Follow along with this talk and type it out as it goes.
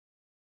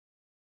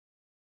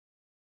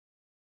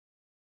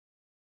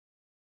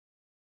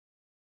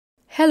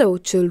Hello,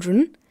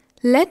 children.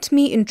 Let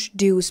me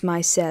introduce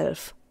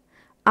myself.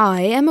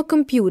 I am a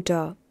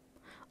computer.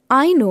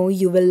 I know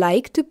you will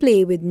like to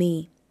play with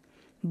me,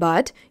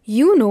 but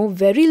you know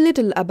very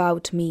little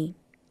about me.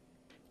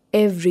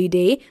 Every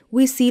day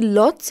we see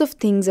lots of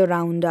things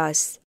around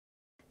us.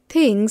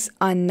 Things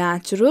are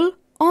natural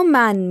or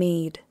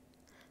man-made.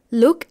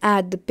 Look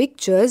at the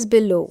pictures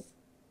below.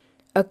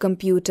 A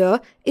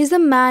computer is a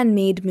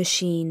man-made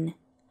machine.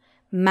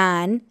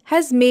 Man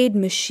has made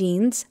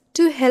machines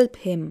to help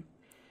him.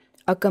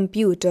 A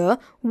computer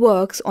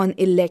works on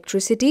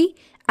electricity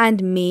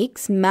and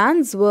makes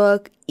man's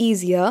work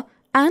easier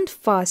and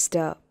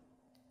faster.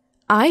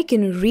 I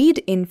can read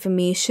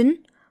information,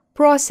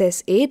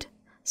 process it,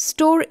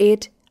 store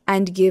it,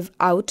 and give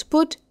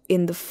output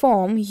in the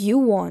form you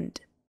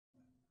want.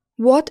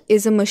 What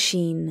is a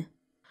machine?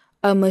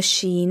 A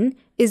machine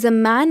is a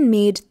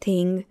man-made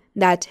thing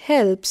that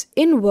helps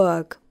in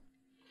work.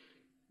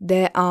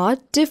 There are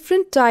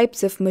different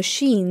types of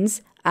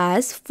machines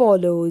as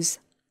follows: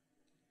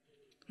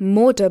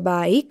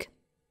 motorbike,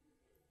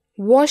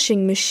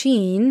 washing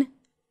machine,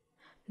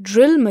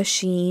 drill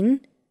machine,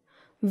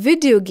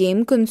 video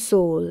game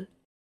console.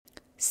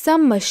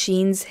 Some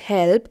machines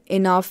help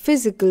in our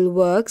physical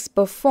works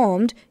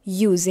performed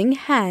using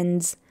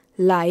hands,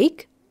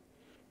 like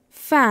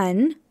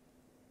fan,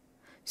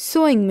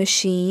 sewing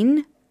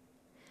machine,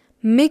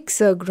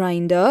 mixer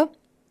grinder,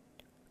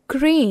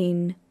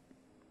 crane.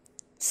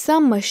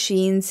 Some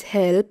machines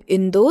help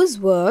in those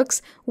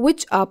works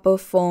which are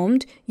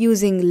performed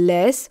using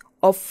less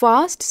or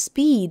fast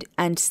speed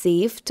and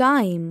save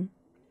time.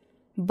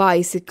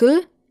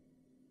 Bicycle,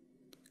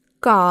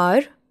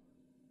 car,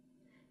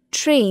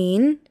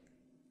 train,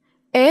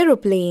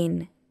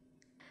 aeroplane.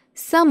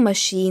 Some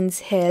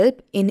machines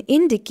help in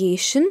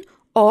indication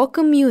or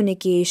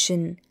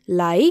communication,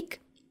 like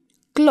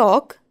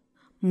clock,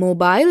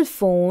 mobile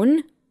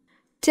phone,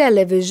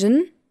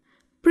 television,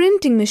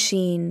 printing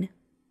machine.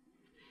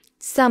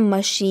 Some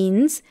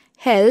machines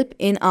help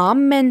in our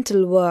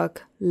mental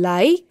work,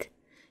 like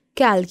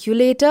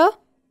calculator,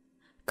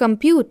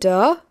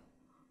 computer,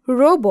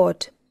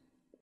 robot.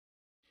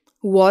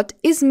 What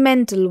is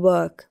mental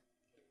work?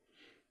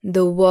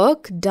 The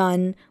work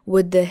done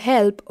with the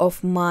help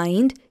of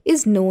mind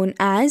is known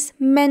as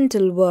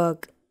mental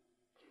work.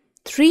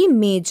 Three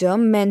major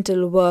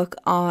mental work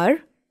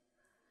are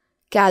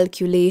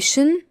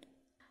calculation,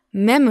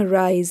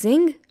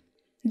 memorizing,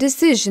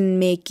 decision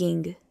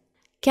making.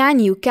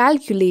 Can you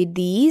calculate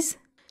these?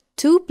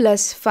 2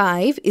 plus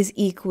 5 is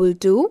equal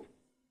to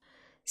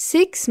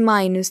 6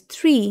 minus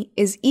 3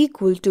 is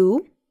equal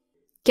to.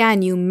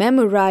 Can you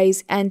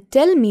memorize and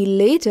tell me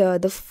later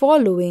the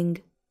following?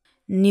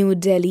 New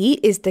Delhi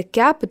is the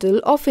capital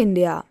of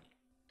India.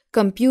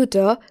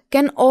 Computer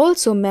can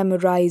also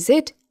memorize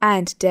it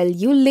and tell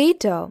you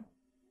later.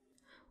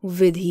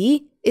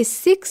 Vidhi is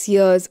 6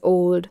 years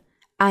old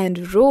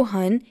and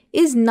Rohan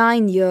is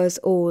 9 years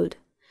old.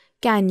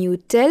 Can you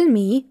tell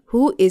me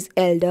who is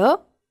elder?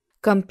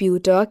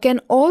 Computer can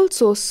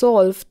also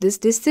solve this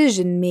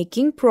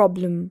decision-making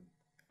problem.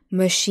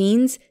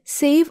 Machines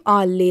save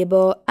our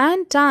labor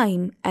and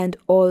time and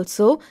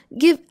also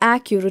give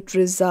accurate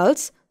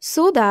results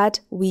so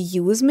that we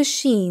use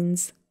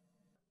machines.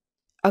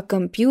 A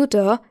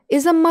computer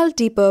is a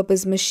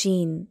multipurpose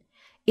machine.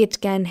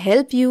 It can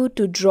help you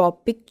to draw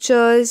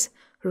pictures,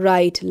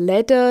 write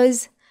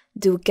letters,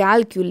 do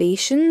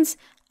calculations,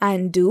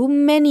 and do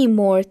many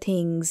more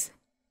things.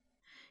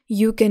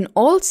 You can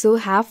also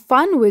have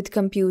fun with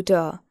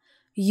computer.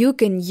 You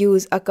can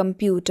use a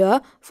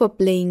computer for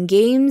playing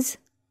games,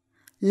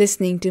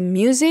 listening to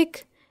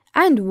music,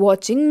 and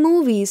watching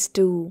movies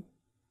too.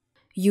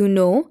 You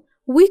know,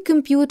 we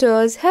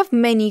computers have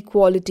many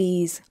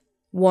qualities.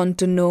 Want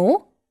to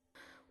know?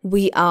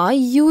 We are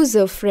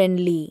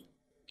user-friendly.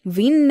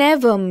 We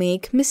never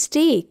make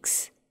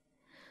mistakes.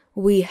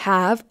 We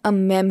have a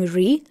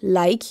memory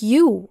like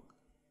you.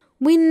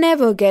 We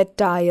never get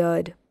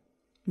tired.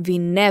 We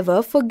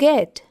never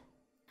forget.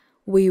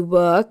 We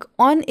work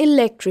on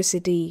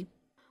electricity.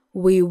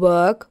 We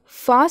work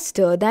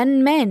faster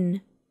than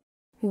men.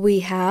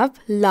 We have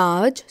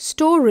large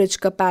storage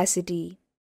capacity.